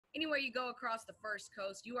Anywhere you go across the First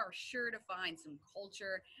Coast, you are sure to find some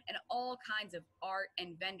culture and all kinds of art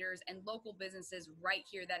and vendors and local businesses right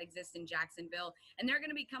here that exist in Jacksonville. And they're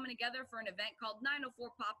going to be coming together for an event called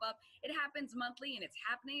 904 Pop Up. It happens monthly and it's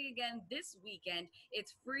happening again this weekend.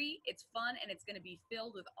 It's free, it's fun, and it's going to be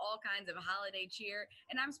filled with all kinds of holiday cheer.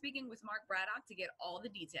 And I'm speaking with Mark Braddock to get all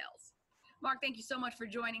the details. Mark, thank you so much for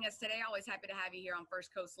joining us today. Always happy to have you here on First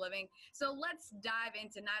Coast Living. So let's dive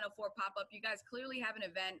into 904 Pop-Up. You guys clearly have an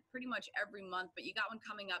event pretty much every month, but you got one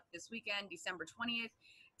coming up this weekend, December 20th.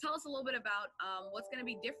 Tell us a little bit about what's going to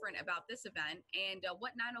be different about this event and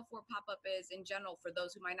what 904 Pop-Up is in general for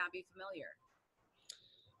those who might not be familiar.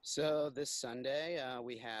 So this Sunday,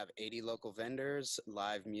 we have 80 local vendors,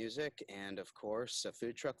 live music, and of course, a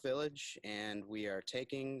food truck village. And we are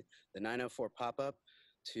taking the 904 Pop-Up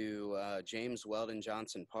to James Weldon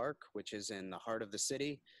Johnson Park, which is in the heart of the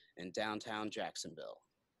city in downtown Jacksonville.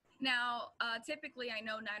 Now, typically, I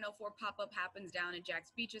know 904 Pop-Up happens down at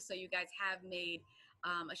Jack's Beaches, so you guys have made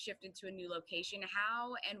a shift into a new location.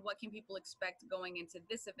 How and what can people expect going into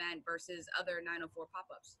this event versus other 904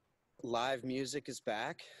 Pop-Ups? Live music is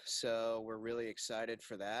back, so we're really excited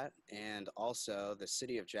for that. And also, the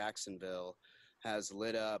city of Jacksonville has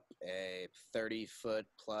lit up a 30-foot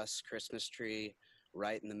plus Christmas tree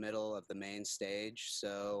right in the middle of the main stage.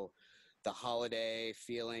 So the holiday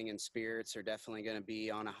feeling and spirits are definitely going to be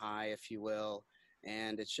on a high, if you will.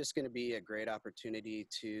 And it's just going to be a great opportunity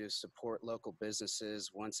to support local businesses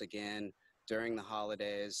once again during the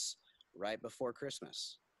holidays right before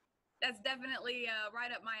Christmas. That's definitely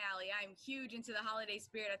right up my alley. I'm huge into the holiday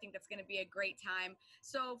spirit. I think that's going to be a great time.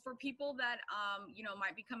 So for people that,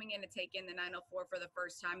 might be coming in to take in the 904 for the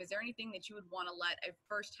first time, is there anything that you would want to let a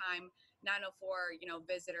first time 904,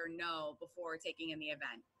 visitor know before taking in the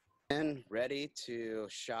event? And ready to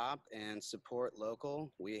shop and support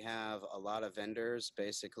local. We have a lot of vendors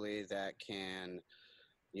basically that can,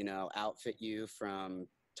 outfit you from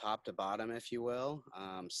top to bottom, if you will.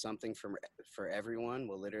 Something for everyone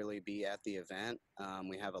will literally be at the event.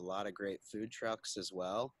 We have a lot of great food trucks as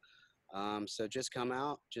well. So just come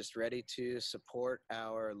out, just ready to support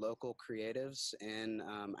our local creatives in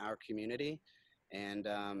our community. And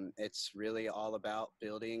it's really all about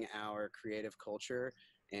building our creative culture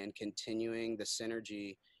and continuing the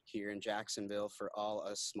synergy here in Jacksonville for all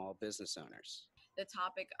us small business owners. The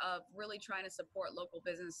topic of really trying to support local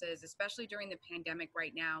businesses, especially during the pandemic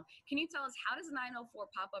right now. Can you tell us, how does 904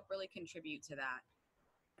 Pop-Up really contribute to that?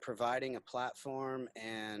 Providing a platform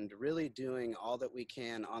and really doing all that we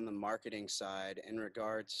can on the marketing side in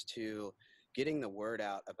regards to getting the word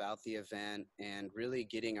out about the event and really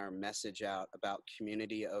getting our message out about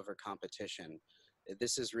community over competition.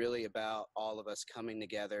 This is really about all of us coming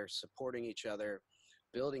together, supporting each other,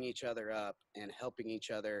 building each other up, and helping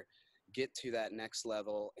each other get to that next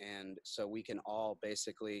level. And so we can all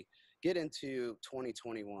basically get into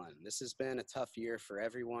 2021. This has been a tough year for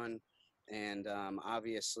everyone. And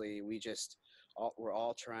obviously, we're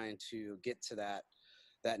all trying to get to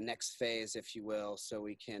that next phase, if you will, so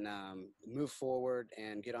we can move forward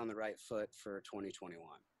and get on the right foot for 2021.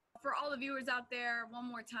 For all the viewers out there, one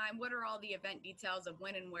more time, what are all the event details of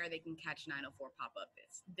when and where they can catch 904 Pop-Up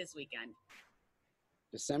this weekend?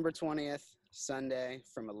 December 20th, Sunday,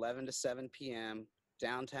 from 11 to 7 p.m.,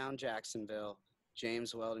 downtown Jacksonville,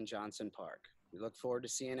 James Weldon Johnson Park. We look forward to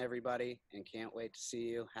seeing everybody and can't wait to see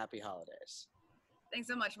you. Happy holidays. Thanks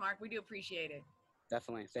so much, Mark. We do appreciate it.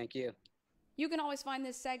 Definitely. Thank you. You can always find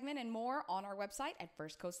this segment and more on our website at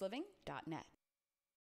firstcoastliving.net.